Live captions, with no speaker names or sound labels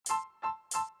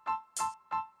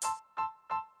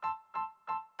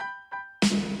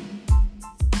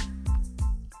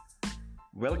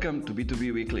Welcome to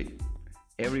B2B Weekly.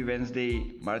 Every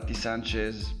Wednesday, Marty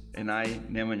Sanchez and I,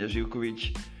 Nemanja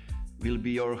Živković, will be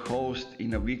your host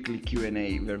in a weekly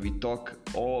Q&A where we talk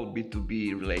all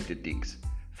B2B related things.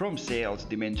 From sales,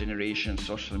 demand generation,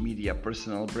 social media,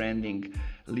 personal branding,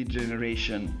 lead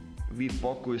generation, we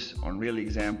focus on real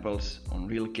examples, on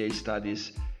real case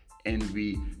studies, and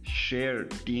we share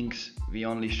things we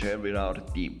only share with our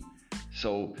team.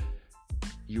 So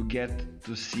you get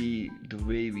to see the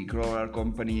way we grow our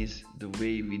companies, the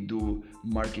way we do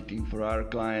marketing for our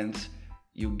clients.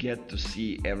 You get to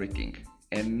see everything.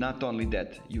 And not only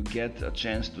that, you get a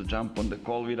chance to jump on the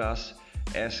call with us,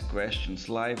 ask questions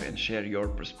live, and share your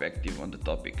perspective on the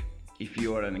topic. If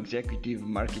you are an executive,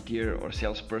 marketeer, or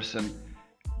salesperson,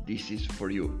 this is for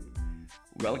you.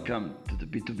 Welcome to the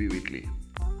B2B Weekly.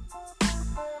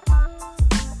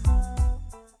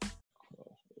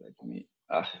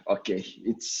 Okay,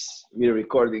 we're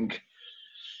recording.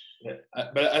 Yeah,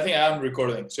 but I think I'm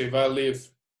recording. So if I leave,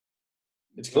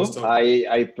 it's gonna stop.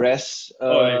 I press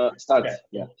start. Okay.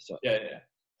 Yeah. So Yeah.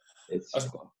 it's That's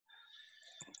cool.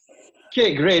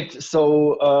 Okay. Great.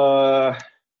 So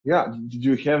did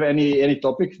you have any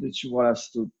topic that you want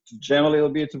us to jam a little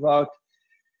bit about?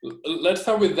 Let's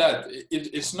start with that.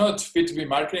 It's not B2B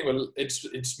marketing, but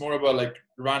it's more about like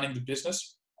running the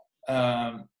business.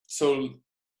 So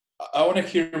I want to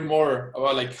hear more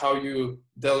about like how you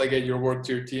delegate your work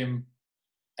to your team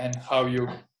and how you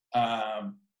I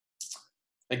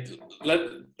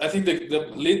think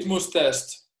the litmus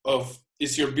test of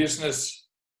if your business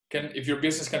can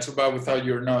survive without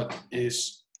you or not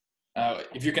is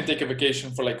if you can take a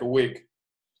vacation for like a week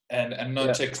and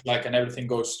not check Slack and everything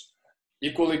goes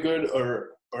equally good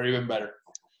or even better.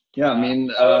 Yeah, I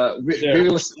mean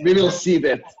we will see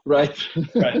that, right?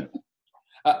 Right.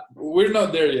 We're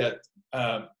not there yet.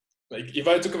 Like if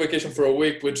I took a vacation for a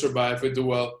week, we'd survive, we'd do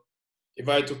well. If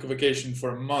I took a vacation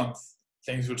for a month,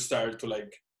 things would start to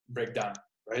like break down,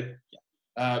 right?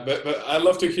 Yeah. But I'd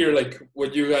love to hear like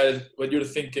what you're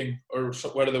thinking, or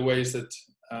what are the ways that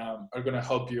are going to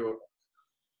help you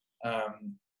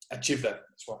achieve that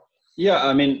as well. Yeah,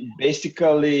 I mean,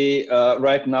 basically,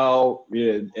 right now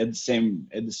we're at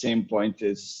the same point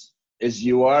as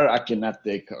you are. I cannot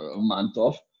take a month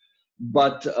off.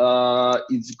 But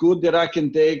it's good that I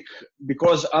can take,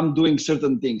 because I'm doing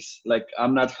certain things. Like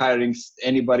I'm not hiring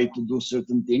anybody to do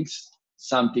certain things.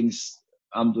 Some things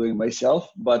I'm doing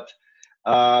myself. But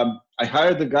I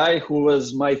hired a guy who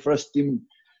was my first team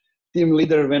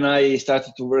leader when I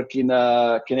started to work in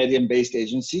a Canadian-based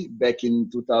agency back in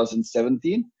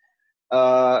 2017.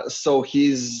 So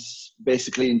he's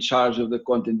basically in charge of the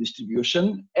content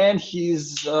distribution, and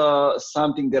he's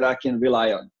something that I can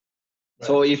rely on. Right.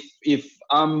 So if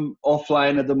I'm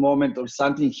offline at the moment or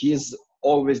something, he's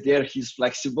always there. He's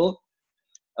flexible.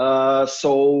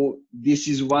 So this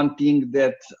is one thing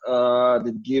that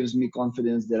gives me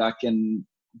confidence that I can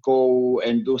go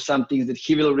and do some things that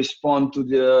he will respond to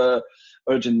the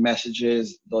urgent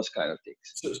messages, those kind of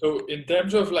things. So in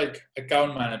terms of like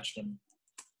account management,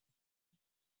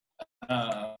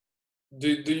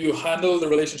 do you handle the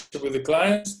relationship with the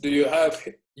clients? Do you have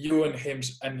you and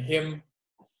him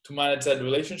to manage that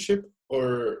relationship,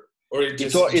 or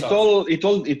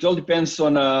it all depends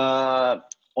on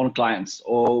clients,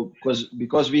 or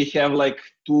because we have like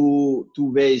two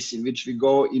ways in which we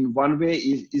go. In one way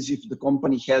is if the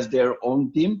company has their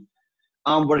own team,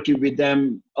 I'm working with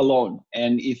them alone,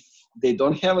 and if they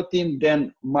don't have a team,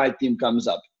 then my team comes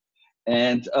up.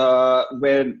 And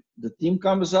when the team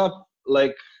comes up,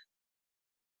 like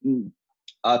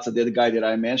Ata, the guy that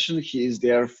I mentioned, he is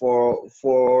there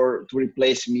to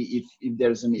replace me if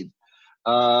there's a need.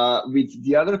 With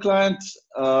the other clients,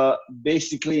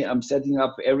 basically I'm setting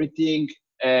up everything,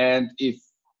 and if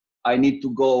I need to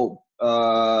go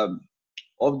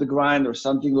off the grind or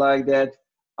something like that,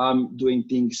 I'm doing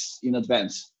things in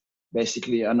advance,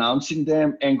 basically announcing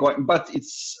them and going. But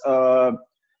it's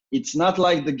not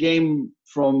like the game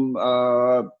from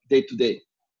day to day.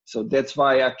 So that's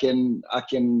why I can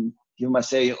give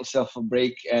myself a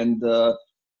break and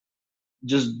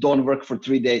just don't work for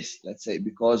 3 days, let's say,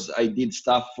 because I did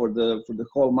stuff for the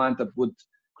whole month. I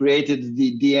created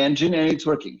the engine, and it's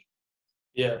working.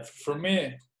 Yeah, for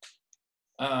me,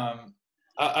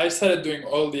 I started doing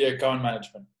all the account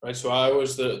management, right? So I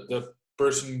was the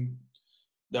person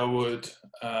that would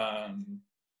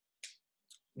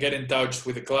get in touch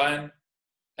with the client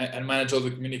and manage all the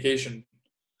communication.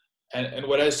 And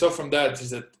what I saw from that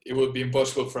is that it would be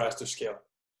impossible for us to scale.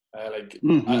 I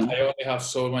only have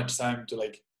so much time to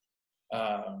like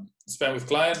spend with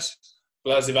clients.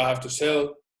 Plus, if I have to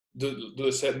sell, do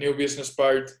the new business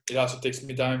part, it also takes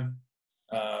me time.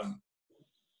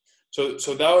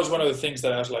 So that was one of the things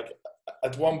that I was like,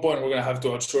 at one point we're gonna have to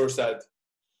outsource that.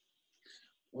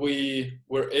 We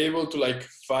were able to like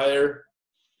fire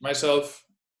myself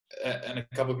and a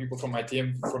couple of people from my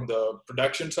team from the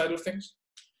production side of things.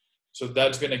 So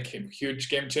that's been a huge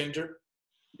game changer.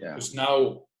 Yeah. Because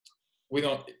now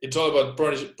it's all about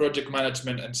project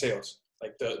management and sales.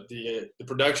 Like the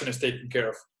production is taken care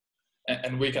of,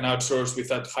 and we can outsource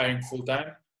without hiring full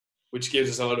time, which gives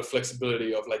us a lot of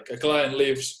flexibility of like a client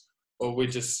leaves, or we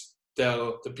just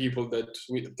tell the people that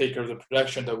we take care of the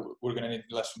production that we're going to need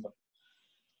less from them.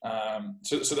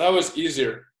 So that was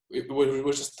easier. It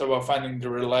was just about finding the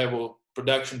reliable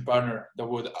production partner that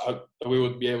we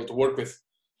would be able to work with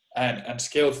and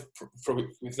scale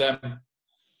with them.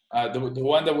 The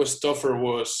one that was tougher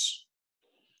was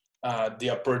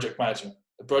the project management.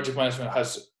 The project management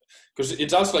because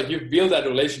it's also like you build that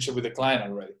relationship with the client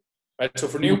already, right? So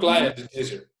for new clients, it's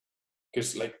easier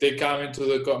because like they come into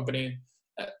the company,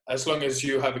 as long as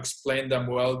you have explained them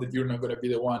well that you're not going to be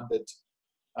the one that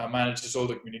manages all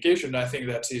the communication, I think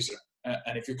that's easier.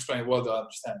 And if you explain it well, they'll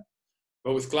understand.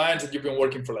 But with clients that you've been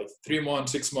working for like 3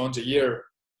 months, 6 months, a year,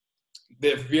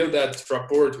 they've built that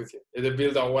rapport with you. They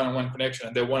build a one-on-one connection,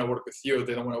 and they want to work with you.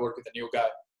 They don't want to work with a new guy.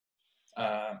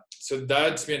 So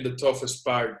that's been the toughest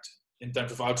part in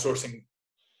terms of outsourcing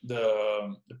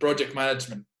the project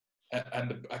management and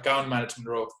the account management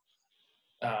role.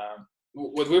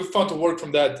 What we've found to work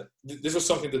from that, this was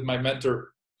something that my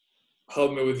mentor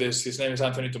helped me with this. His name is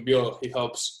Anthony Tombiolo. He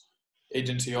helps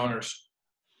agency owners.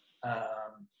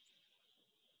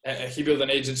 And he built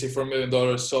an agency for $1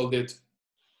 million, sold it.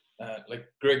 Like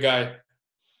great guy.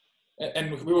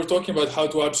 And we were talking about how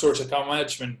to outsource account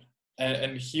management.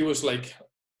 And he was like,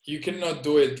 you cannot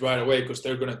do it right away because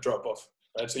they're going to drop off.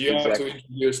 Right? So you have to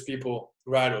introduce people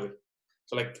gradually.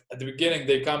 So like at the beginning,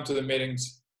 they come to the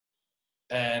meetings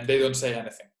and they don't say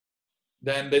anything.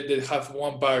 Then they have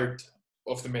one part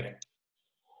of the meeting.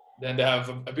 Then they have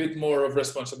a bit more of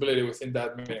responsibility within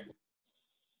that meeting.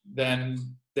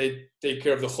 Then they take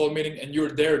care of the whole meeting and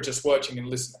you're there just watching and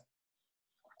listening.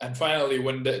 And finally,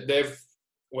 when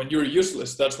when you're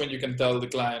useless, that's when you can tell the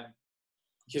client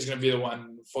he's going to be the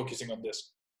one focusing on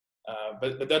this.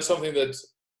 But that's something that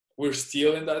we're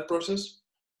still in that process.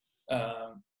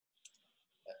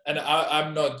 And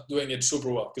I'm not doing it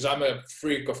super well because I'm a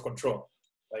freak of control.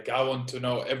 Like I want to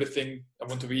know everything. I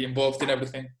want to be involved in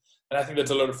everything. And I think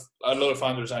that's a lot of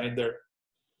founders are in there.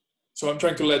 So I'm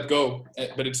trying to let go,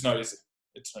 but it's not easy.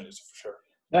 It's not easy for sure.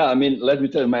 Yeah, I mean, let me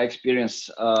tell you my experience.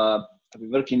 I've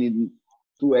been working in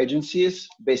 2 agencies,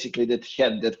 basically that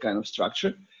had that kind of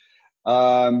structure.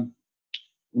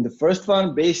 In the first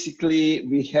one, basically,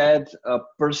 we had a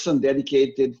person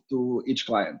dedicated to each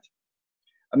client.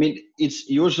 I mean, it's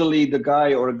usually the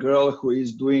guy or girl who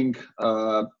is doing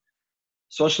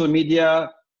social media,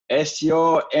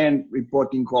 SEO, and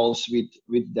reporting calls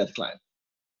with that client.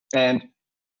 And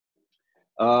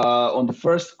on the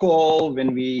first call,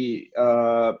 when we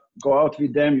go out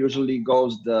with them, usually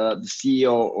goes the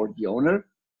CEO or the owner.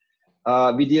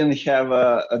 We didn't have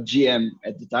a GM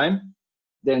at the time.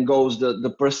 Then goes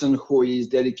the person who is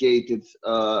dedicated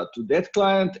to that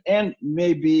client, and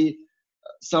maybe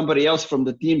somebody else from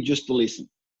the team just to listen.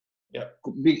 Yeah.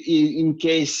 In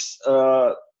case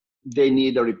they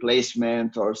need a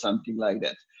replacement or something like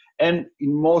that. And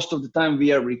in most of the time,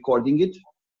 we are recording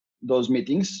those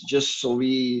meetings, just so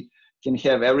we can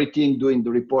have everything, doing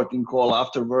the reporting call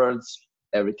afterwards,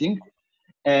 everything.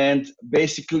 And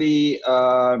basically,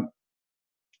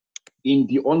 in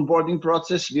the onboarding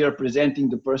process, we are presenting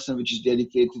the person which is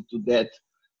dedicated to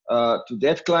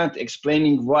that client,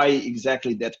 explaining why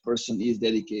exactly that person is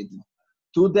dedicated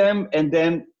to them, and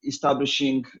then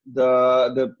establishing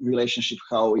the relationship,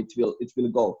 how it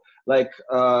will go. Like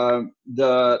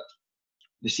the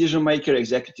decision maker,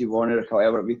 executive owner,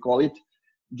 however we call it,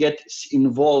 gets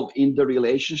involved in the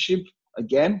relationship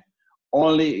again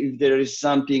only if there is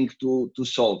something to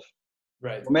solve.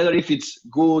 Right. No matter if it's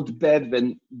good, bad,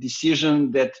 when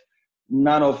decision that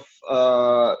none of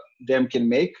them can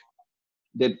make,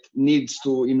 that needs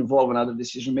to involve another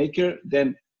decision maker,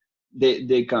 then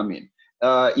they come in.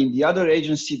 In the other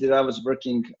agency that I was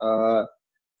working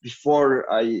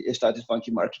before I started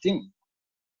Funky Marketing,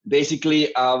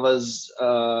 basically I was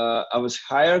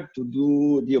hired to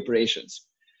do the operations,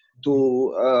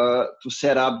 to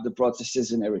set up the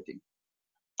processes and everything.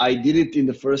 I did it in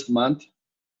the first month.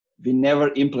 We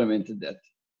never implemented that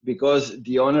because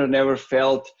the owner never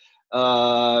felt,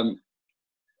 I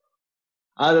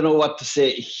don't know what to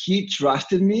say. He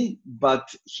trusted me, but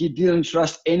he didn't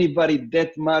trust anybody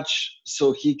that much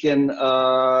so he can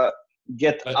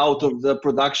get out of the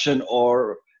production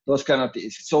or those kind of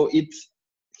things. So he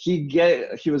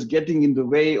was getting in the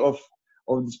way of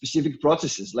the specific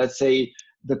processes. Let's say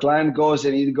the client goes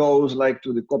and it goes like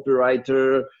to the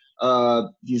copywriter,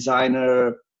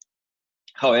 designer,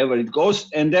 however it goes,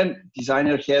 and then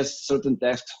designer has certain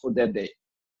tasks for that day.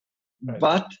 Right.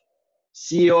 But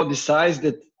CEO decides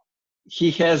that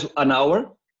he has an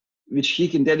hour which he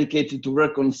can dedicate to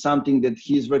work on something that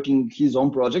he's working his own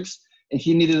projects, and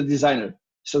he needed a designer.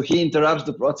 So he interrupts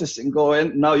the process and go,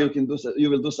 and now you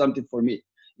will do something for me.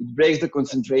 It breaks the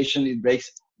concentration, it breaks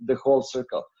the whole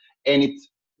circle. And it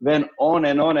went on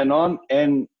and on and on,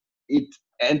 and it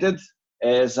ended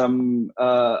as I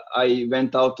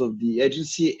went out of the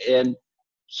agency, and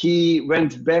he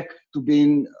went back to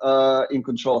being in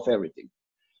control of everything.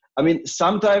 I mean,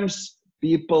 sometimes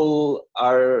people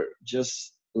are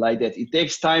just like that. It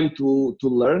takes time to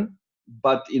learn,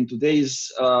 but in today's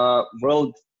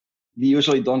world, we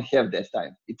usually don't have that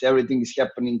time. Everything is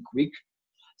happening quick,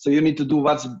 so you need to do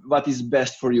what is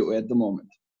best for you at the moment.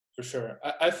 For sure.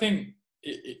 I think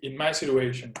in my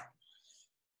situation,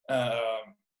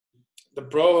 the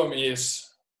problem is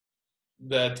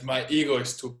that my ego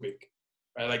is too big,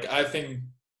 right? Like I think,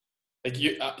 like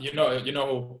you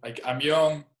know, like I'm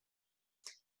young.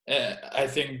 I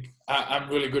think I'm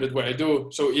really good at what I do,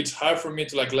 so it's hard for me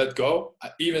to like let go,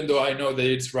 even though I know that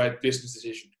it's right business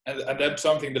decision, and that's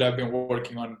something that I've been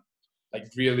working on, like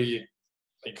really,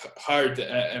 like hard,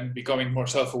 and becoming more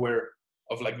self-aware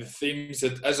of like the things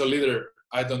that as a leader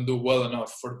I don't do well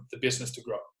enough for the business to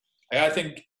grow. Like, I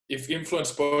think if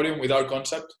Influence Podium, with our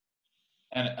concept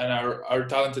and our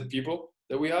talented people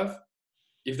that we have,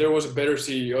 if there was a better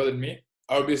CEO than me,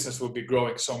 our business would be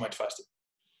growing so much faster,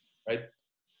 right?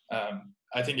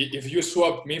 I think if you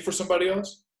swapped me for somebody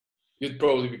else, you'd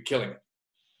probably be killing it.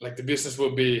 Like the business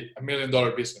will be $1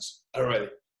 million business already.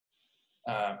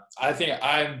 I think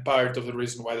I'm part of the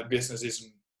reason why the business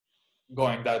isn't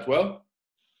going that well,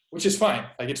 which is fine.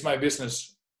 Like it's my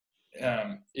business.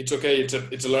 It's okay.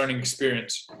 It's a learning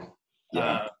experience.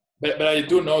 Yeah. But I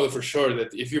do know for sure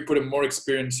that if you put a more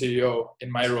experienced CEO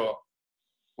in my role,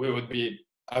 we would be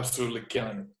absolutely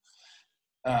killing it.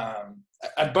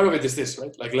 And part of it is this,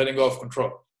 right? Like letting go of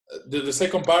control. The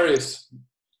second part is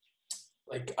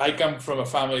like I come from a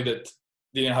family that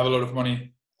didn't have a lot of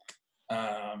money.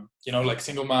 You know, like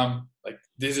single mom. Like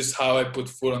this is how I put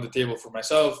food on the table for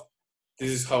myself. This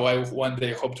is how I one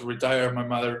day hope to retire my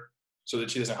mother so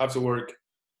that she doesn't have to work.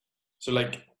 So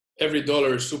like every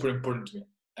dollar is super important to me.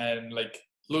 And like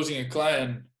losing a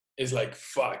client is like,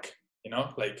 fuck, you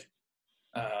know, like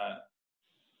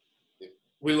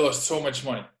we lost so much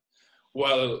money.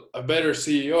 While a better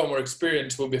CEO, more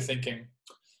experienced, will be thinking,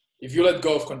 if you let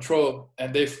go of control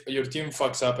and your team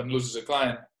fucks up and loses a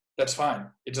client, that's fine.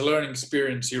 It's a learning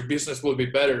experience. Your business will be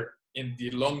better in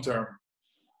the long term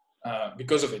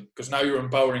because of it. Because now you're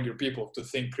empowering your people to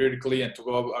think critically and to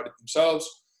go about it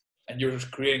themselves, and you're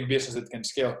creating a business that can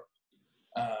scale.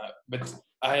 But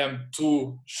I am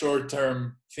too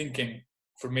short-term thinking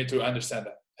for me to understand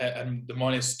that, and the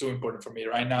money is too important for me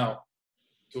right now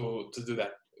to do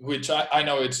that. Which I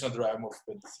know it's not the right move,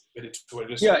 but it's what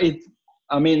it is. Yeah,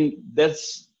 I mean,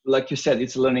 that's like you said,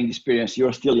 it's a learning experience.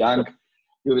 You're still young.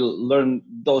 You will learn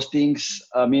those things.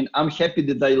 I mean, I'm happy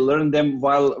that I learned them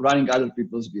while running other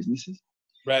people's businesses.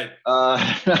 Right.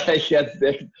 I had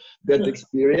that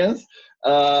experience.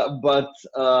 But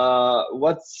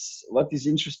what is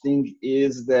interesting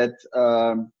is that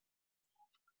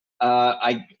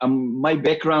my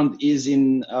background is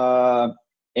in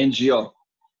NGO.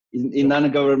 In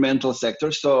non-governmental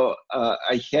sector, so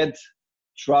I had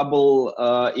trouble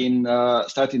in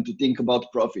starting to think about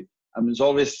profit. I was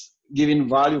always giving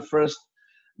value first,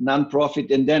 non-profit,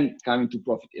 and then coming to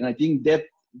profit. And I think that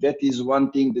is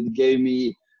one thing that gave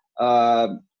me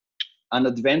an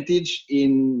advantage,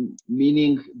 in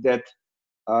meaning that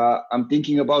I'm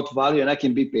thinking about value and I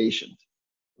can be patient.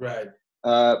 Right.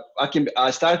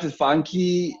 I started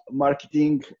Funky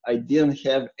marketing. I didn't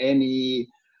have any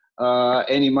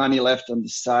money left on the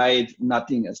side,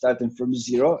 nothing. I started from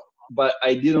zero, but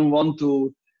I didn't want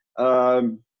to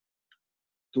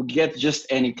get just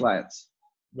any clients.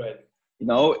 Right. You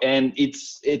know, and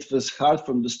it was hard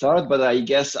from the start, but I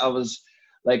guess I was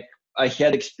like, I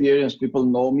had experience, people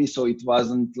know me, so it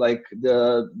wasn't like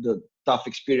the tough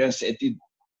experience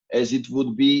as it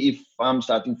would be if I'm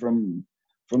starting from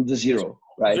the zero.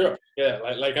 Right. Sure. Yeah,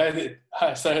 like I did.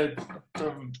 I started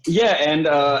from. Yeah, and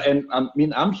I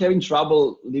mean, I'm having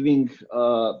trouble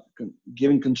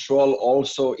giving control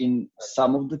also in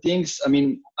some of the things. I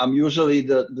mean, I'm usually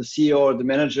the CEO or the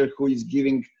manager who is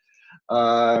giving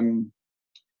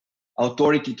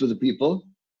authority to the people.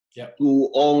 to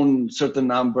own certain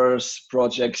numbers,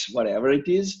 projects, whatever it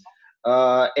is.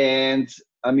 And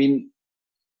I mean,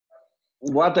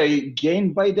 what I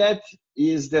gained by that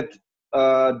is that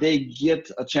they get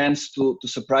a chance to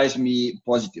surprise me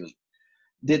positively.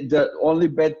 The only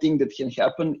bad thing that can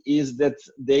happen is that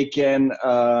they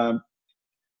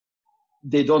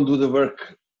don't do the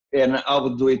work, and I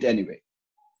would do it anyway.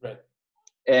 Right.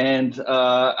 And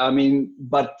I mean,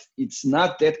 but it's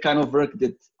not that kind of work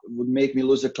that would make me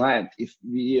lose a client. If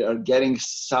we are getting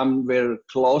somewhere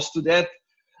close to that,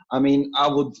 I mean, I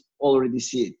would already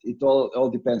see it. It all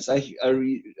depends. I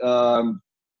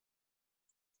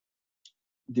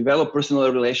develop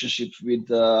personal relationships with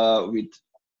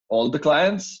all the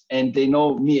clients, and they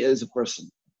know me as a person.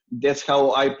 That's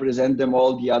how I present them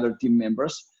all the other team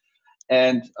members,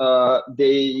 and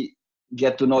they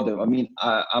get to know them. I mean,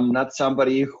 I'm not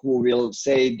somebody who will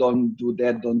say, don't do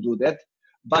that, don't do that.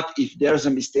 But if there's a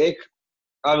mistake,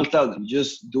 I will tell them,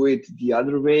 just do it the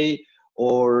other way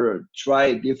or try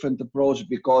a different approach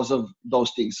because of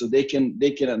those things. So they can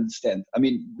understand. I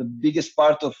mean, the biggest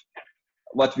part of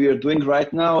what we are doing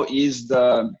right now is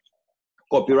the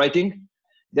copywriting.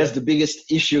 That's the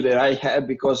biggest issue that I have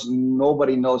because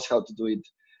nobody knows how to do it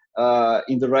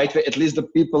in the right way. At least the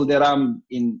people that I'm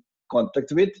in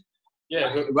contact with.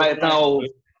 Yeah. Right now.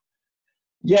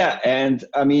 Yeah, and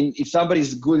I mean, if somebody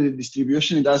is good at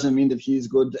distribution, it doesn't mean that he's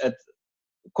good at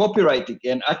copywriting.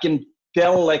 And I can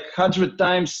tell like 100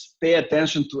 times, pay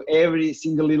attention to every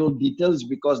single little details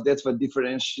because that's what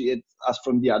differentiates us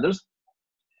from the others.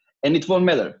 And it won't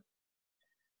matter.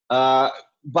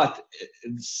 But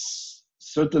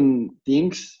certain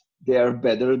things, they are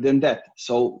better than that.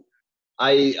 So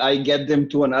I get them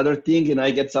to another thing and I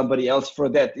get somebody else for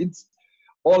that. It's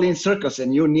all in circles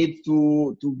and you need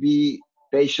to be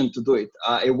patient to do it.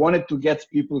 I wanted to get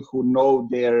people who know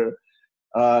their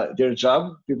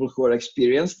job, people who are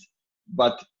experienced,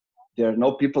 but there are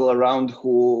no people around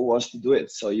who wants to do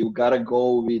it. So you gotta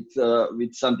go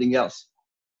with something else.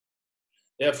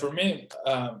 Yeah, for me,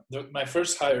 my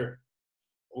first hire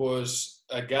was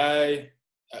a guy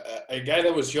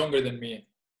that was younger than me,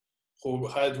 who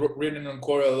had written on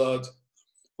Quora a lot,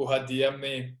 who had DM'd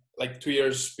me like 2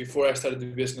 years before I started the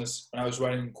business when I was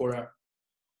writing on Quora.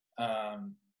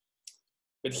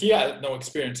 But he had no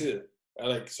experience either.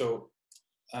 Right?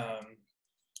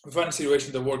 We found a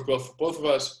situation that worked well for both of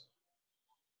us.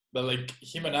 But like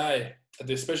him and I,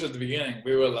 especially at the beginning,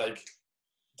 we were like,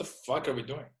 what the fuck are we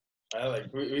doing? Right?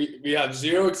 Like we have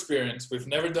zero experience. We've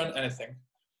never done anything.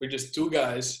 We're just two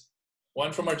guys,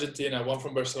 one from Argentina, one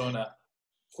from Barcelona,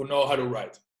 who know how to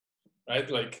write. Right?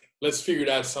 Like, let's figure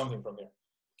out something from here.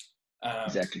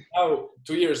 Exactly. Now,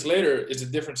 2 years later, it's a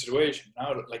different situation.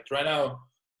 Now, like right now,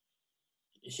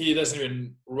 he doesn't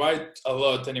even write a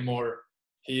lot anymore.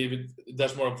 He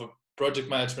does more of a project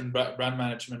management, brand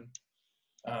management.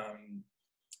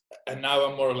 And now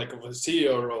I'm more like of a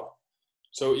CEO role.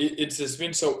 So it's just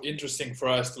been so interesting for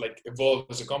us to like evolve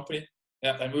as a company.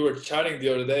 Yeah, and we were chatting the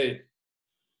other day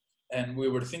and we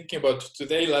were thinking about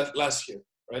today, last year,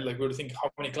 right? Like we were thinking how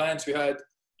many clients we had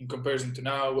in comparison to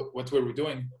now, what were we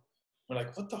doing? We're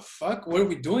like, what the fuck? What are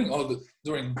we doing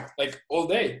during all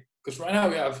day? Because right now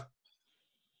we have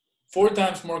 4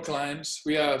 times more clients.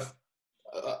 We have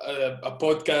a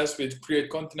podcast. We create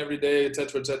content every day,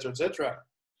 etc., etc., etc.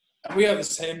 And we have the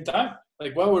same time.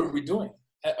 Like, what were we doing?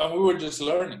 And we were just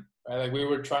learning, right? Like we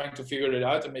were trying to figure it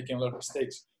out and making a lot of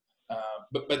mistakes.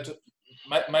 But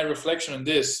my reflection on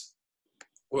this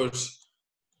was,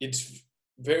 it's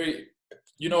very,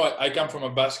 I come from a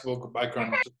basketball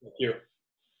background just like you.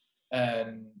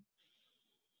 And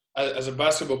as a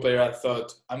basketball player, I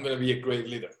thought I'm going to be a great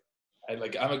leader.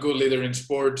 I'm a good leader in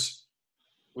sports,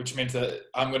 which means that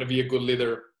I'm going to be a good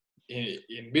leader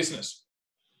in business.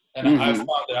 And I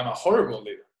found that I'm a horrible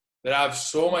leader, that I have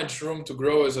so much room to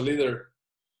grow as a leader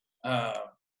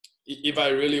if I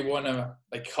really want to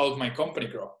help my company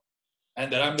grow.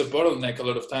 And that I'm the bottleneck a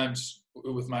lot of times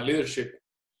with my leadership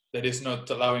that is not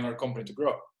allowing our company to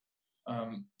grow.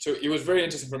 So it was very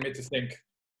interesting for me to think,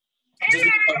 just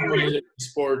because I'm a leader in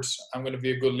sports, I'm going to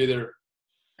be a good leader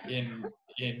in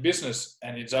business,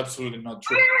 and it's absolutely not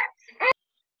true.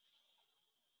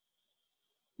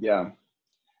 Yeah.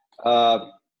 Let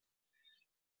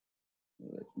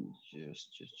me just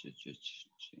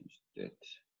change that.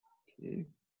 Okay.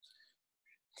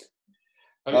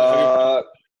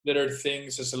 There are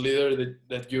things as a leader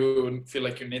that you feel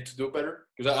like you need to do better?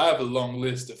 Because I have a long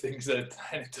list of things that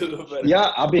I need to do better.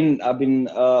 Yeah, I've been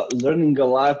learning a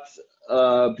lot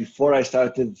before I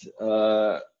started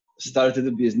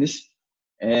the business,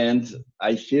 and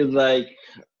I feel like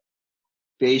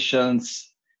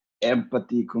patience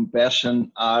empathy,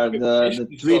 compassion are the It's so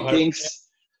three hard. things.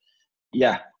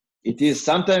 Yeah, it is.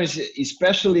 Sometimes,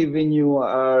 especially when you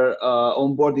are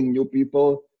onboarding new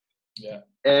people, Yeah.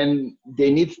 and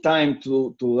they need time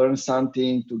to learn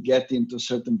something, to get into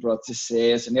certain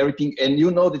processes and everything, and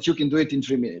you know that you can do it in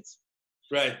 3 minutes,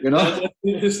 Right. you know.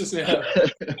 This is, yeah.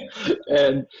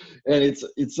 and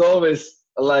it's always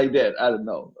like that. I don't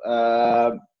know,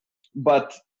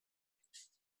 but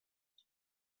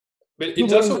But you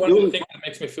it's also learn. one of the things that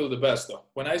makes me feel the best, though.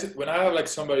 When I have like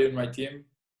somebody in my team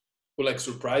who like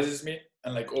surprises me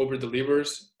and like over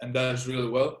delivers and does really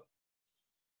well,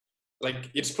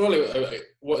 like it's probably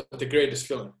what the greatest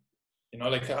feeling. You know,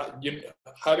 like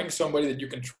having somebody that you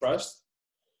can trust,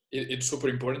 it's super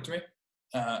important to me.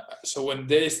 So when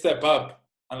they step up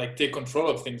and like take control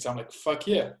of things, I'm like, fuck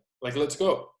yeah, like let's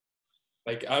go.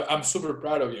 Like I'm super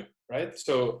proud of you, right?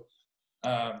 So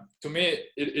to me,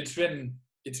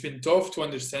 it's been tough to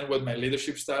understand what my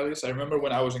leadership style is. I remember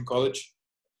when I was in college,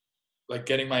 like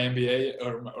getting my MBA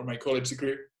or my college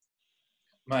degree,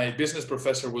 my business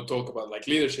professor would talk about like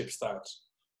leadership styles,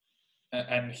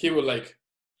 and he would like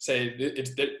say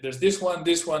there's this one,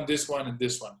 this one, this one, and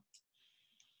this one,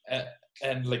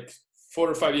 and like 4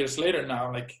 or 5 years later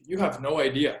now, like you have no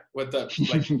idea what that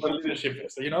like what leadership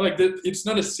is. You know, like it's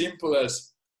not as simple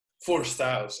as 4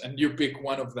 styles and you pick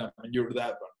one of them and you're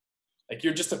that one. Like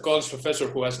you're just a college professor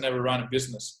who has never run a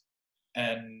business,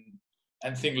 and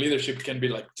think leadership can be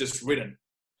like just written.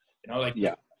 You know, like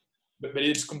Yeah. but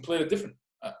it's completely different.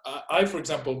 I, for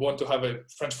example, want to have a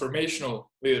transformational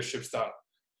leadership style,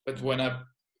 but when an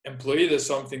employee does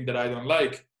something that I don't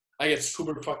like, I get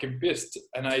super fucking pissed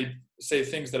and I say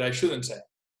things that I shouldn't say.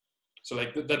 So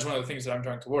like that's one of the things that I'm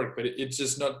trying to work, but it's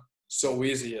just not so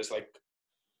easy as like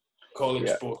college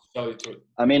Yeah. folks tell you to.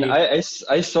 I mean,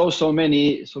 I saw so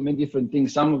many different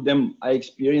things. Some of them I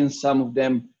experienced, some of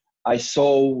them I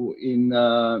saw in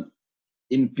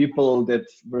people that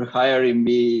were hiring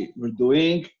me were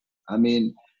doing. I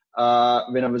mean,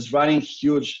 when I was running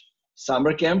huge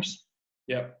summer camps,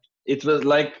 Yeah. it was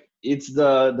like it's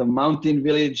the mountain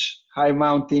village, high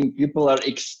mountain. People are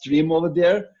extreme over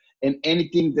there, and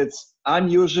anything that's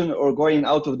unusual or going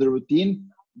out of the routine,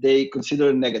 they consider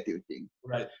a negative thing.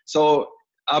 Right. So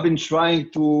I've been trying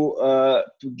to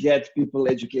get people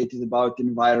educated about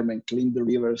environment, clean the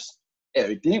rivers,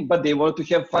 everything, but they want to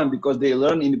have fun because they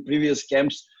learn in the previous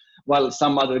camps while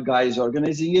some other guy is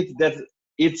organizing it that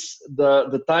it's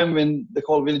the time when the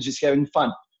whole village is having fun.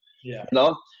 Yeah. You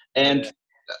know, and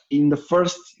in the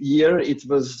first year it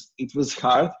was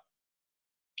hard,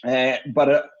 but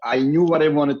I knew what I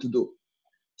wanted to do.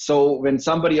 So when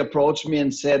somebody approached me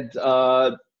and said,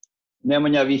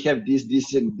 Nemanja, we have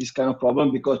this and this kind of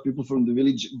problem because people from the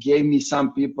village gave me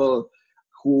some people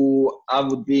who I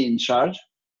would be in charge,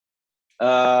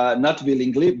 not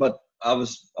willingly, but I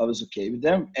was okay with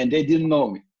them, and they didn't know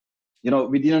me. You know,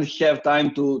 we didn't have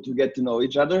time to get to know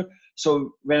each other.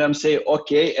 So when I'm saying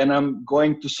okay, and I'm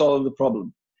going to solve the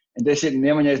problem, and they said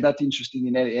Nemanja is not interested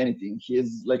in anything. He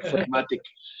is like phlegmatic,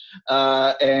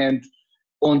 and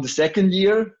on the second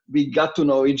year, we got to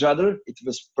know each other. It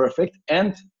was perfect.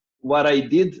 And what I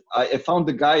did, I found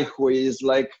a guy who is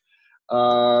like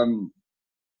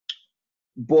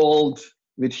bald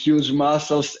with huge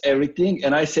muscles, everything.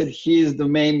 And I said, he is the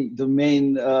main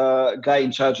guy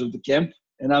in charge of the camp.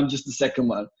 And I'm just the second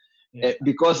one,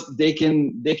 because they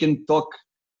can talk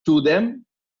to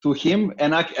him,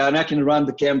 and I can run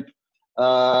the camp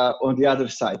on the other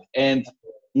side. And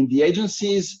in the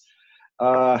agencies,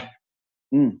 I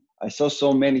saw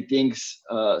so many things.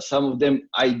 Some of them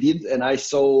I did, and I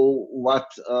saw what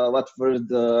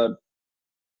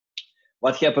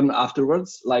happened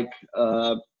afterwards. Like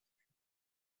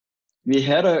we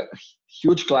had a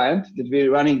huge client that we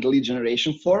were running the lead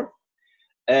generation for,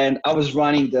 and I was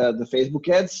running the Facebook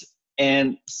ads.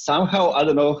 And somehow, I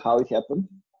don't know how it happened,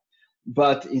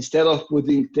 but instead of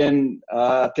putting 10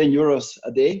 euros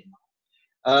a day,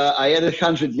 I added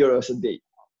 100 euros a day.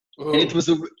 Whoa. And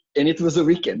it was a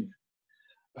weekend.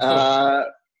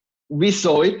 We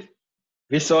saw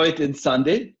it in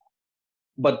Sunday,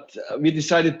 but we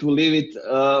decided to leave it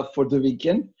for the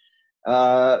weekend,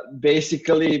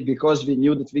 basically because we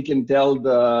knew that we can tell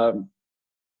the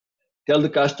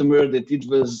customer that it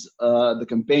was the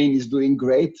campaign is doing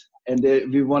great, and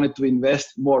we wanted to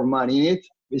invest more money in it.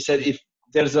 We said if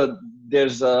there's a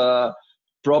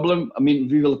problem, I mean,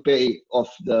 we will pay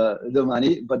off the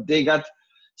money. But they got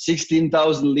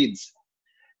 16,000 leads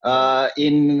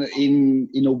in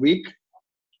a week,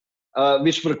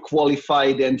 which were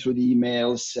qualified then through the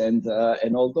emails and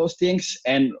all those things.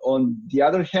 And on the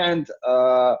other hand,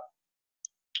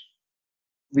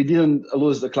 we didn't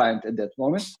lose the client at that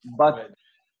moment. But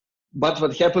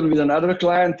what happened with another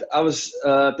client, I was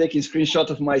taking screenshot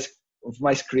of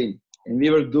my screen, and we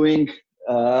were doing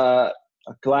a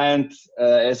client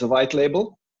as a white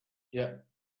label. Yeah.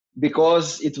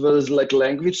 Because it was like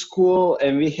language school,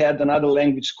 and we had another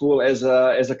language school as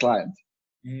a client.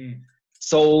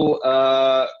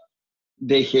 So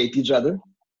they hate each other.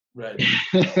 Right.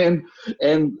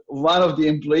 and one of the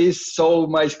employees saw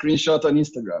my screenshot on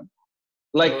Instagram,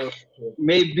 like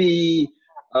maybe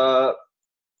 2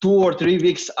 or 3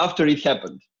 weeks after it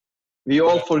happened. We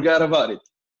all forgot about it.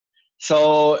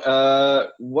 So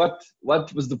what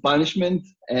was the punishment?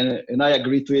 And I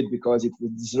agreed to it because it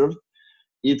was deserved.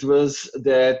 It was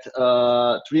that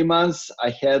 3 months I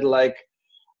had like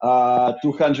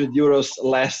 200 euros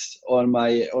less on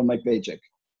my paycheck.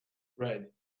 Right.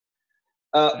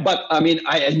 But I mean,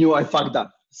 I knew I fucked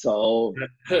up. So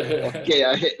okay,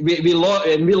 we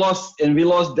lost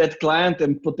that client,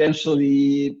 and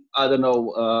potentially, I don't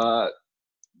know,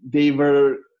 they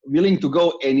were willing to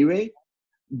go anyway,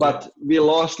 but we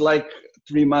lost like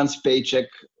 3 months paycheck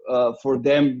for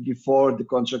them before the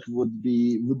contract would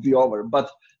be over.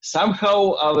 But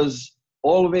somehow I was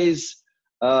always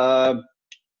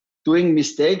doing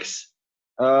mistakes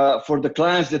for the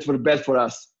clients that were bad for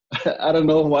us. I don't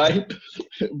know why,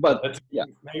 but yeah.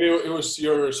 Maybe it was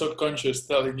your subconscious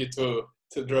telling you to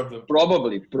drop them.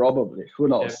 Probably. Who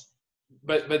knows?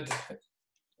 Yeah. But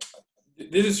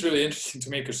this is really interesting to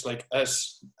me because, like,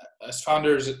 as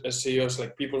founders, as CEOs,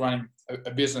 like people running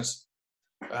a business,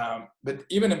 but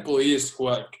even employees who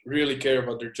like really care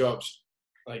about their jobs,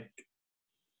 like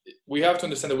we have to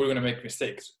understand that we're going to make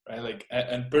mistakes, right? Like,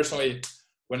 and personally,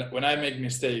 when I make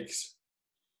mistakes,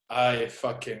 I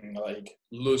fucking like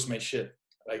lose my shit.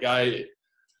 Like I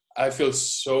feel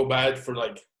so bad for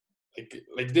like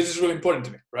this is really important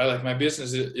to me, right? Like my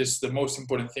business is the most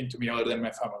important thing to me other than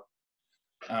my family.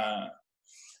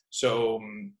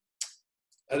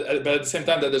 But at the same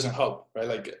time, that doesn't help, right?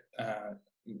 Like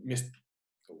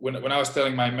when I was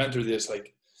telling my mentor this,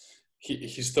 like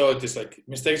his thought is like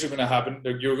mistakes are going to happen.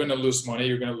 You're going to lose money.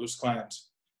 You're going to lose clients.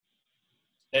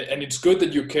 And it's good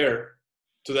that you care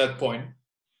to that point.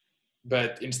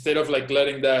 But instead of like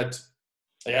letting that,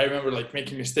 like I remember like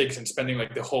making mistakes and spending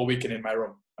like the whole weekend in my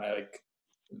room, right? Like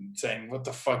saying, what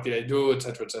the fuck did I do,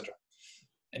 etc., etc.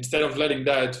 Instead of letting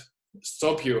that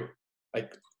stop you,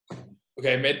 like,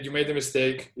 okay, you made the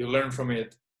mistake, you learn from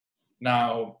it.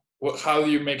 Now, how do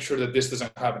you make sure that this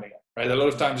doesn't happen again, right? A lot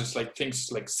of times it's like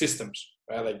things like systems,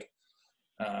 right? Like,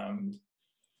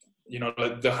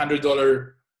 like the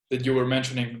 $100 that you were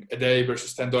mentioning a day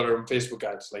versus $10 on Facebook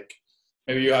ads, like,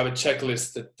 maybe you have a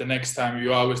checklist that the next time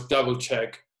you always double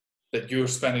check that you're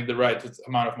spending the right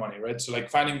amount of money, right? So like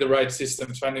finding the right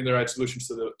systems, finding the right solutions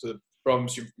to the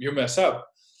problems you mess up,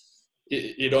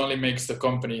 it only makes the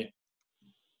company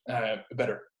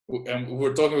better. And we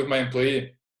were talking with my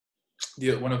employee,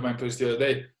 one of my employees the other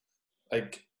day,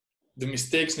 like the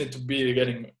mistakes need to be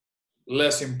getting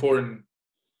less important,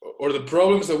 or the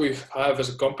problems that we have as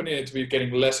a company need to be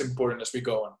getting less important as we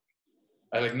go on.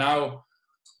 Right? Like now,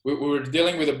 we were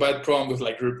dealing with a bad problem with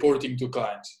like reporting to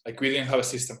clients. Like we didn't have a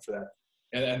system for that.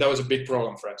 And that was a big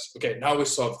problem for us. Okay, now we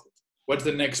solved it. What's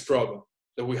the next problem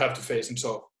that we have to face and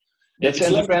solve? That's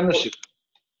entrepreneurship.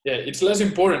 Yeah, it's less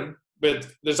important, but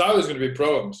there's always going to be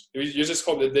problems. You just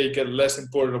hope that they get less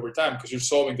important over time because you're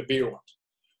solving the bigger ones.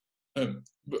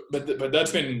 But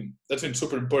that's been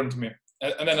super important to me.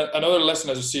 And then another lesson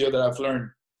as a CEO that I've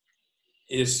learned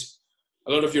is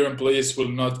a lot of your employees will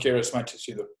not care as much as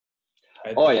you do.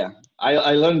 Right? Oh yeah,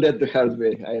 I learned that the hard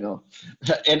way. I know,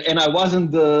 and I wasn't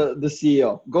the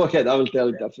CEO. Go ahead, I will tell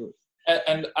it afterwards.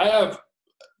 And I have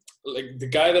like the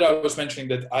guy that I was mentioning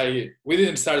that we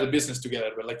didn't start the business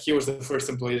together, but like he was the first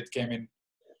employee that came in,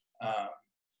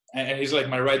 and he's like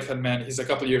my right hand man. He's a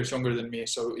couple of years younger than me,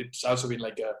 so it's also been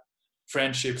like a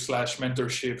friendship /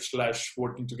 mentorship /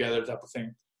 working together type of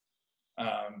thing.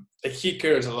 Like he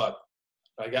cares a lot.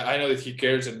 Like I know that he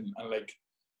cares, and like.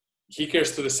 He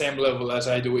cares to the same level as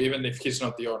I do, even if he's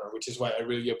not the owner, which is why I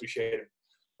really appreciate him.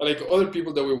 But like other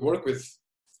people that we work with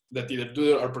that either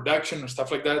do our production or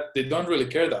stuff like that, they don't really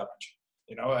care that much,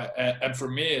 you know? And for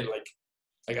me,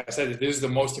 like I said, this is the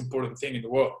most important thing in the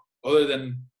world. Other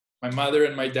than my mother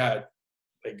and my dad,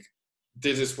 like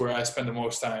this is where I spend the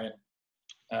most time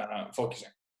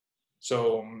focusing.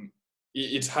 So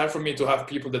it's hard for me to have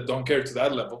people that don't care to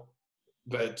that level,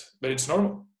 but it's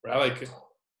normal, right? Like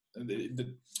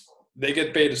they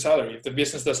get paid a salary. If the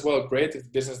business does well, great. If the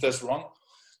business does wrong,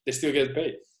 they still get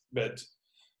paid.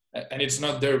 And it's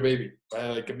not their baby,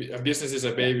 right? Like a business is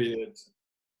a baby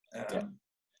that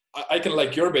I can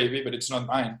like your baby, but it's not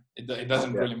mine. It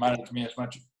doesn't really matter to me as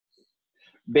much.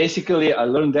 Basically, I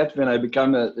learned that when I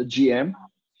became a GM,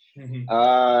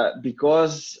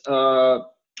 because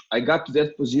I got to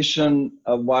that position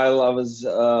while I was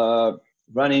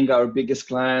running our biggest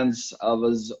clients. I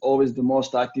was always the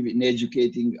most active in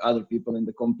educating other people in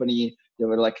the company. There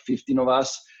were like 15 of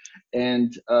us.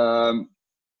 And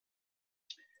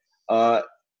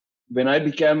when I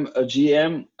became a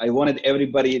GM, I wanted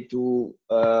everybody to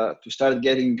start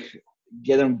getting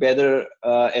better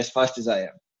as fast as I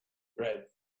am. Right.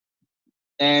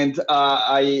 And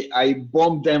I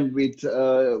bombed them with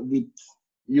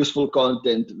useful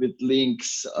content, with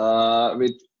links,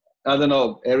 with, I don't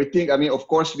know, everything. I mean, of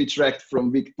course, we tracked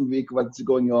from week to week what's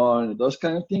going on, those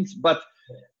kind of things. But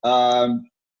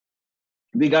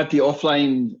we got the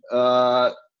offline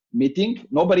meeting.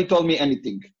 Nobody told me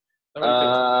anything.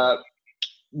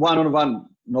 One-on-one,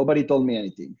 nobody told me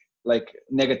anything, like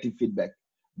negative feedback.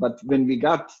 But when we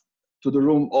got to the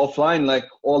room offline, like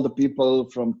all the people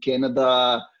from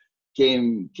Canada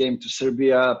came to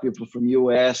Serbia, people from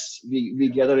US, we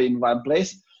gathered in one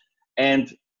place.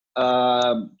 And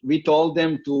we told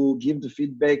them to give the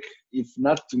feedback, if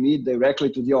not to me, directly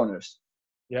to the owners.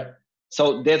 Yeah.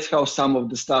 So that's how some of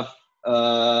the stuff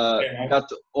got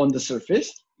on the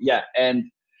surface. Yeah.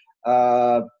 And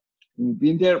we've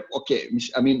been there. Okay.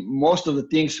 I mean, most of the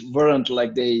things weren't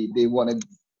like they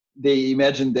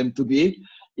imagined them to be.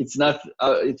 It's not,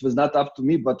 it was not up to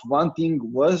me, but one thing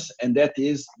was, and that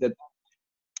is that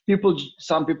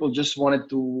some people just wanted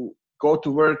to go to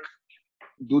work,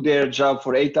 do their job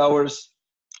for 8 hours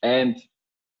and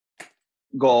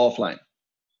go offline.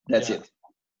 That's it.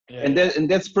 Yeah. And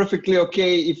that's perfectly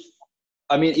okay.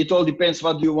 I mean, it all depends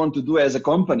what you want to do as a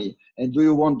company, and do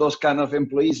you want those kind of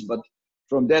employees? But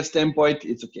from that standpoint,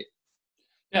 it's okay.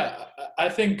 Yeah, I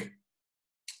think,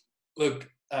 look,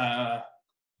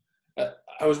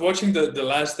 I was watching the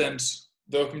Last Dance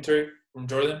documentary from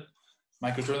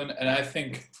Michael Jordan, and I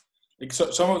think like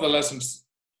some of the lessons,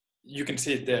 you can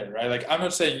see it there, right? Like, I'm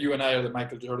not saying you and I are the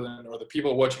Michael Jordan or the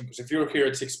people watching, because if you're here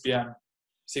at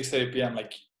 6:30 p.m.,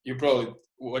 like, you're probably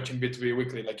watching B2B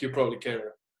Weekly, like, you probably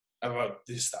care about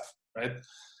this stuff, right?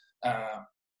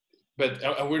 But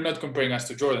we're not comparing us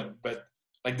to Jordan, but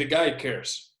like, the guy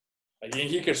cares. Like,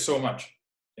 he cares so much,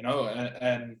 you know,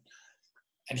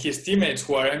 and his teammates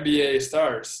who are NBA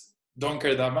stars don't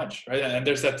care that much, right? And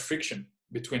there's that friction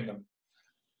between them.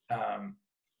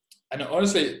 And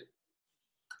honestly,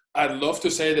 I'd love to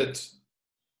say that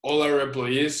all our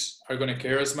employees are going to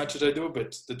care as much as I do,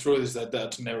 but the truth is that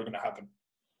that's never going to happen.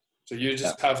 So you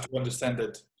just have to understand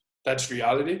that that's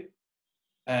reality.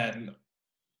 And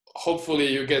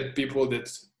hopefully you get people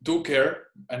that do care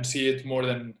and see it more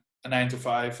than a 9 to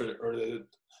 5, or that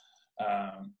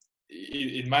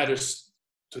it matters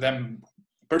to them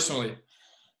personally.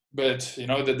 But you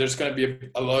know that there's going to be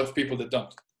a lot of people that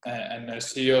don't. And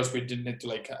as CEOs, we did need to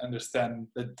like understand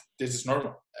that this is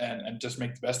normal and just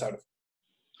make the best out of it.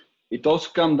 It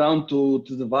also comes down to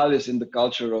the values and the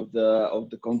culture of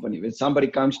the company. When somebody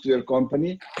comes to your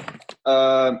company,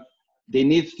 they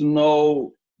need to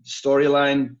know the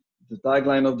storyline, the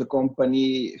tagline of the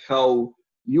company, how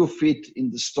you fit in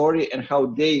the story, and how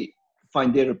they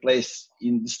find their place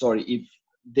in the story. If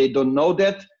they don't know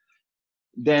that,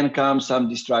 then come some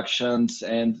distractions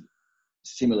and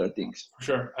similar things.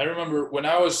 Sure. I remember when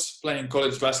I was playing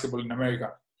college basketball in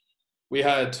America, we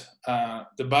had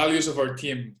the values of our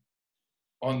team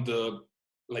on the,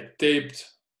 like, taped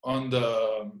on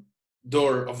the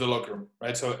door of the locker room,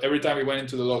 right? So every time we went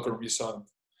into the locker room, we saw them.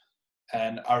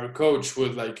 And our coach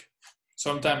would like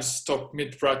sometimes stop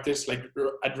mid-practice, like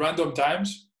at random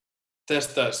times,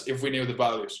 test us if we knew the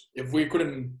values. If we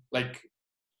couldn't like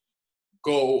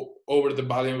go over the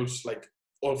values, like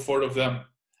all 4 of them,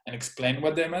 and explain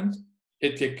what they meant,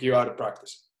 he'd kick you out of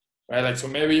practice, right? Like, so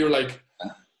maybe you're like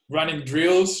running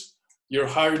drills, your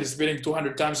heart is beating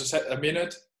 200 times a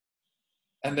minute,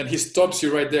 and then he stops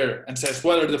you right there and says,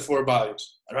 what are the 4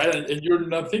 values, right? And you're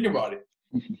not thinking about it.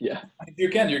 Yeah. If you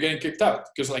can, you're getting kicked out,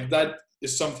 because like that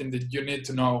is something that you need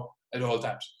to know at all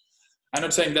times. I'm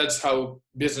not saying that's how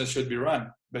business should be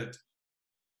run, but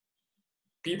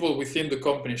people within the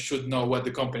company should know what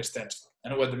the company stands for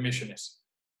and what the mission is.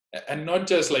 And not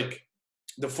just like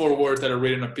the 4 words that are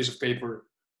written on a piece of paper,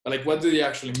 but like, what do they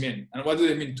actually mean? And what do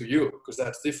they mean to you? Because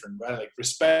that's different, right? Like,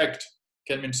 respect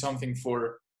can mean something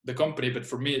for the company, but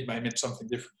for me, it might mean something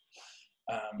different.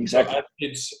 Exactly.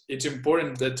 So it's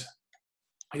important that,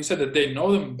 you said, that they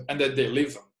know them and that they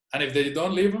live them. And if they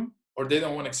don't live them, or they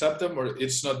don't want to accept them, or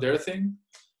it's not their thing,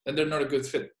 then they're not a good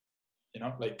fit. You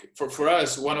know, like for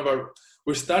us, one of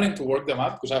we're starting to work them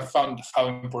out because I've found how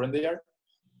important they are.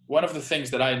 One of the things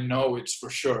that I know it's for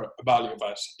sure a value of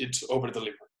us, it's over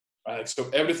deliver. Right? So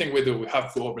everything we do, we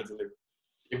have to over deliver.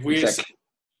 If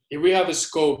we have a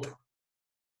scope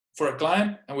for a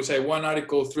client and we say 1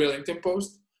 article, 3 LinkedIn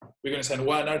posts, we're going to send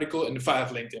 1 article and 5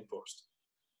 LinkedIn posts.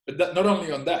 But that, not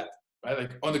only on that, right?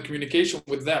 Like on the communication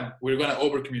with them, we're going to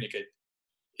over communicate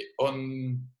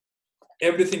on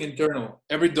everything internal,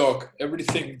 every doc,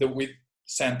 everything that we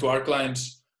send to our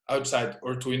clients outside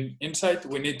or to inside,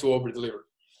 we need to over deliver.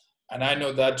 And I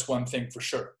know that's one thing for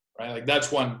sure, right? Like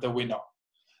that's one that we know.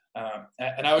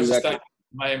 And I was just telling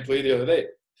my employee the other day,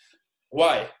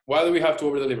 why? Why do we have to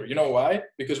over deliver? You know why?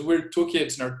 Because we're 2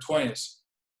 kids in our 20s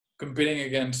competing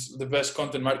against the best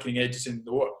content marketing agencies in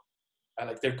the world. And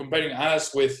like they're comparing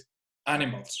us with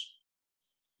animals,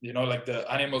 you know, like the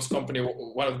Animals company,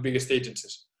 one of the biggest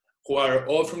agencies, who are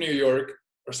all from New York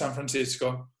or San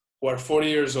Francisco, who are 40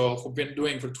 years old, who've been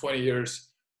doing for 20 years,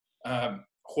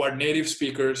 who are native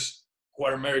speakers, who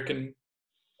are American,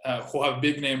 who have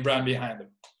big name brand behind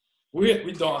them.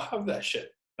 We don't have that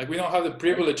shit. Like we don't have the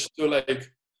privilege to like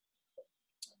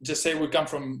just say we come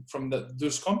from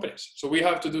those companies. So we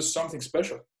have to do something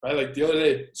special, right? Like the other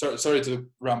day, sorry to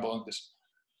ramble on this,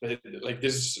 but like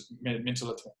this means a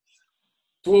lot to me.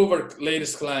 2 of our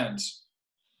latest clients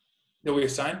that we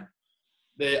signed,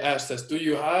 they asked us, do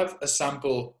you have a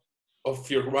sample of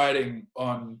your writing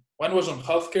on, one was on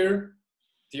healthcare,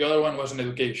 the other one was on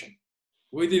education.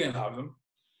 We didn't have them.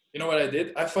 You know what I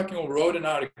did? I fucking wrote an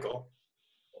article,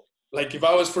 like if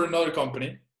I was for another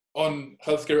company, on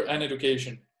healthcare and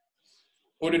education,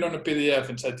 put it on a PDF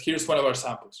and said, here's one of our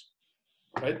samples,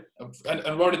 right?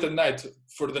 And wrote it at night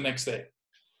for the next day.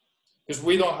 Because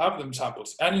we don't have them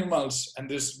samples. Animals and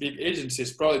these big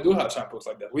agencies probably do have samples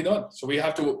like that. We don't. So we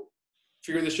have to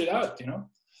figure this shit out, you know?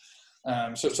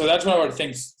 So that's one of our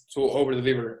things to over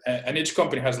deliver. And each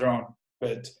company has their own,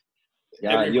 but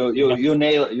yeah, you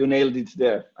nailed it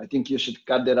there. I think you should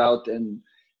cut that out and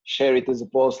share it as a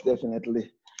post, definitely.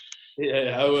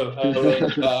 Yeah, I will.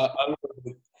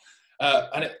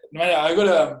 And Maya, I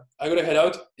gotta head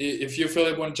out. If you feel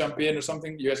like want to jump in or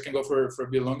something, you guys can go for a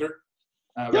bit longer.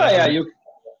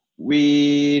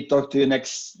 We talk to you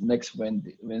next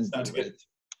Wednesday. Sounds good.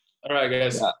 All right,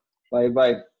 guys. Yeah. Bye.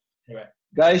 Bye.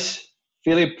 Guys,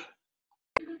 Philip,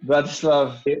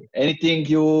 Bratislav, anything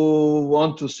you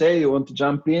want to say? You want to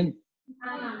jump in?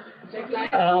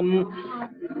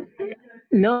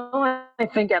 No, I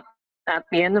think at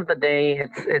the end of the day,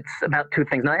 it's about 2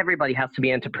 things. Not everybody has to be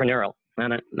entrepreneurial.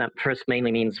 And that first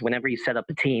mainly means whenever you set up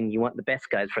a team, you want the best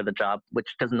guys for the job, which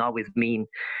doesn't always mean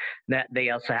that they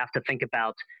also have to think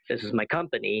about, this is my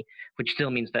company, which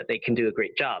still means that they can do a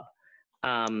great job.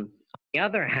 On the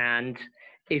other hand,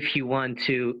 if you want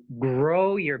to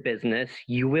grow your business,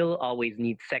 you will always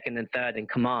need second and third in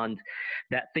command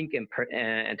that think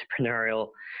entrepreneurial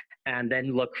and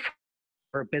then look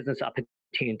for business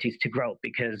opportunities to grow.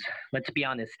 Because let's be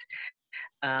honest,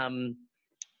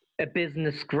 a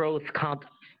business growth can't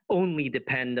only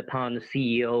depend upon a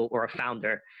CEO or a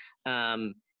founder,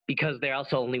 because they're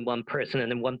also only one person,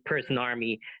 and then one person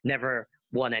army never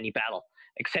won any battle,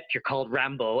 except you're called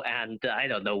Rambo and I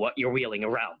don't know what you're wheeling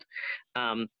around.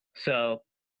 So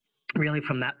really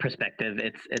from that perspective,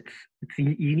 it's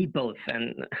you need both.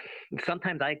 And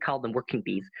sometimes I call them working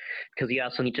bees, because you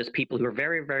also need just people who are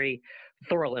very, very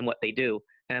thorough in what they do,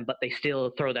 but they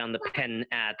still throw down the pen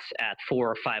at 4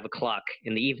 or 5 o'clock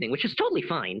in the evening, which is totally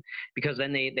fine, because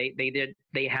then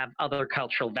they have other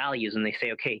cultural values, and they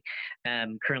say, okay,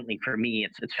 currently for me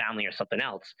it's family or something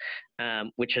else,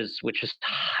 which is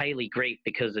highly great,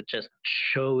 because it just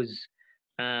shows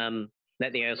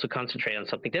that they also concentrate on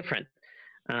something different,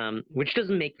 which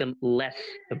doesn't make them less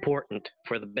important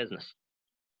for the business.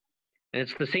 And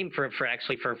it's the same for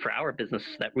our business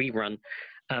that we run.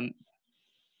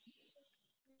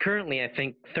 Currently, I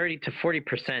think 30 to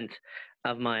 40%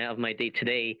 of my day to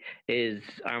day is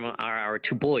our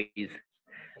 2 boys,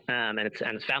 and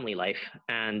it's family life,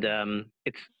 and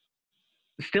it's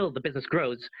still, the business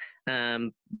grows.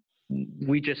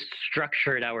 We just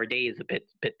structured our days a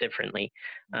bit differently,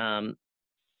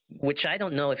 which I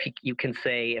don't know if you can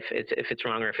say if it's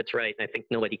wrong or if it's right. I think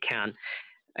nobody can.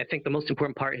 I think the most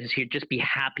important part is you just be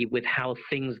happy with how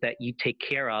things that you take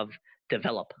care of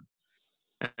develop.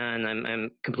 And I'm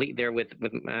completely there with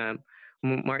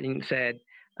Martin said,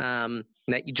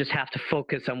 that you just have to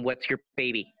focus on what's your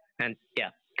baby. And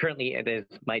yeah, currently it is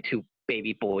my 2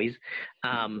 baby boys.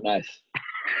 Nice.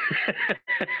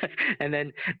 And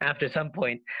then after some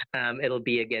point, it'll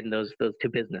be again those 2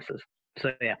 businesses.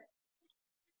 So yeah.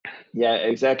 Yeah,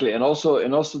 exactly. And also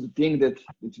the thing that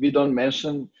we don't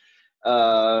mention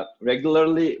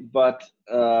regularly, but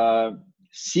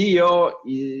CEO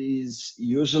is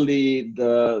usually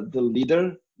the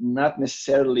leader, not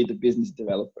necessarily the business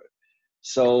developer.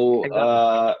 So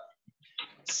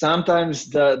sometimes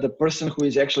the person who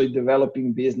is actually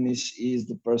developing business is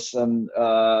the person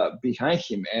behind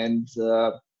him, and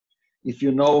if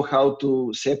you know how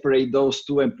to separate those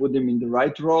two and put them in the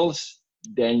right roles,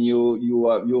 then you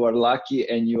are lucky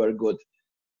and you are good.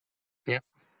 Yeah,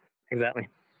 exactly.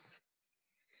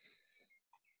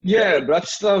 Yeah,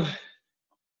 Bratislav,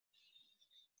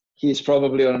 he's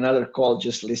probably on another call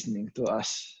just listening to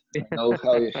us. I know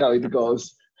how it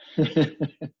goes.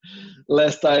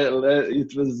 Last time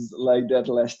it was like that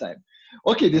last time.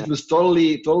 Okay, this was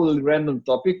totally random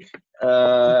topic.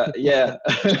 Yeah,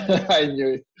 I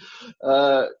knew it.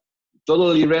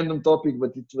 Totally random topic,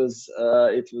 but it was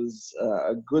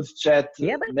a good chat.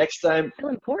 Yeah, but next time. It's still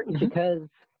important because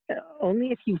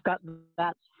only if you've got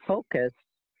that focus,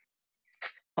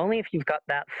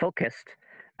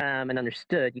 and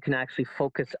understood, you can actually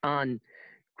focus on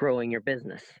growing your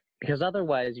business. Because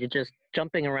otherwise, you're just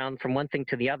jumping around from one thing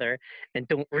to the other and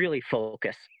don't really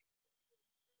focus.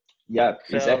 Yeah,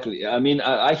 exactly. I mean,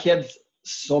 I had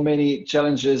so many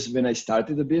challenges when I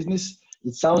started the business.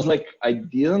 It sounds like I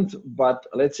didn't, but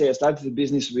let's say I started the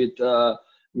business with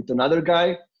another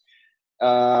guy,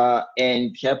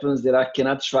 and it happens that I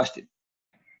cannot trust it.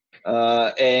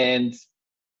 And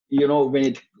you know, when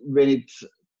it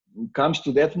comes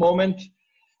to that moment,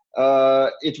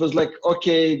 it was like,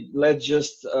 okay, let's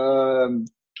just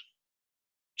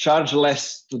charge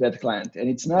less to that client. And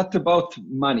it's not about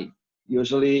money.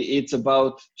 Usually it's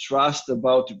about trust,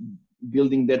 about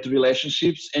building that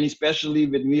relationships, and especially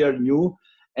when we are new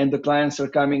and the clients are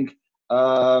coming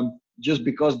just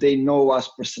because they know us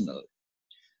personally,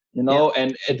 you know.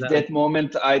 And at that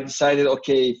moment I decided,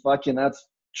 okay, if I cannot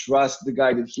trust the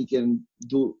guy that he can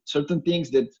do certain things,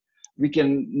 that we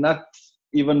can not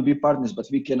even be partners, but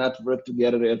we cannot work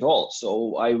together at all.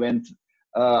 So I went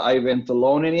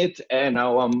alone in it, and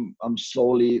now I'm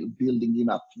slowly building it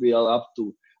up. We are up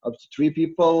to 3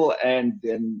 people, and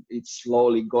then it's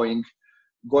slowly going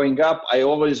up. I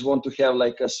always want to have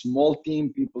like a small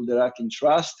team, people that I can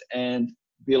trust, and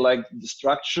be like the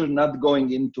structure, not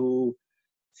going into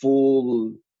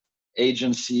full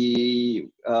agency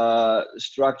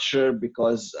structure,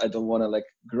 because I don't want to like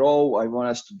grow. I want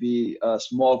us to be a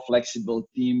small, flexible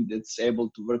team that's able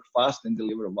to work fast and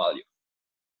deliver value.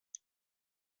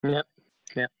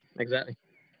 Yeah, exactly.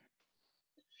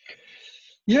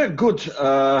 Yeah, good.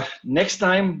 Next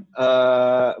time,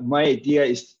 my idea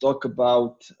is to talk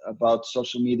about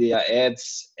social media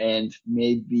ads and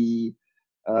maybe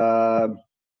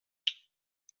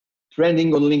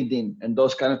trending on LinkedIn and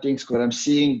those kind of things. Because I'm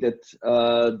seeing that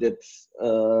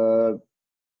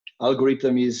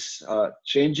algorithm is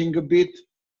changing a bit.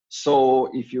 So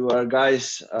if you are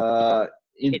guys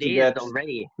into that,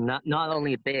 already not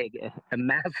only big, a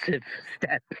massive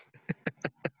step.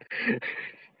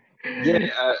 Yeah,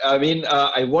 I mean,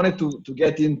 I wanted to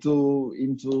get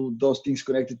into those things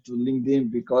connected to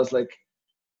LinkedIn, because like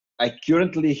I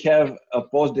currently have a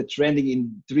post that's trending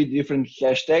in 3 different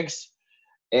hashtags,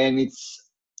 and it's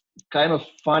kind of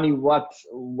funny what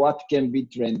can be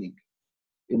trending,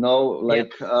 you know.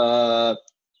 Like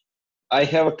I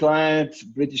have a client,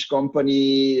 British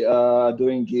company,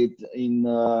 doing it in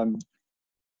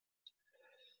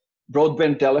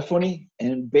broadband telephony,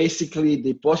 and basically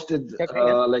they posted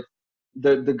like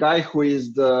the guy who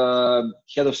is the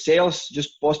head of sales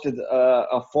just posted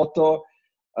a photo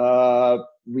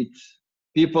with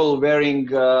people wearing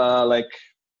like,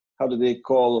 how do they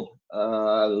call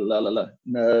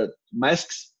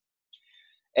masks,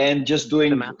 and just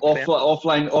doing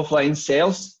offline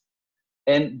sales.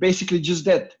 And basically just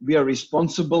that, we are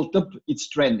responsible. It's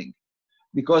trending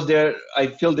because I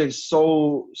feel there's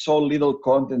so little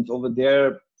content over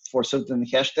there for certain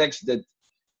hashtags that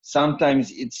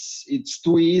sometimes it's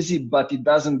too easy, but it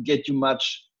doesn't get you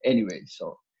much anyway.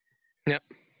 So yeah,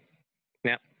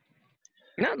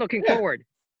 not looking forward.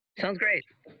 Sounds great.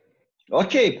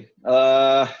 Okay,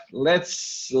 let's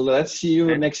see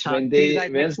you next Wednesday,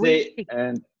 next week.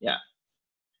 And yeah,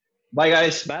 bye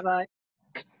guys. Bye.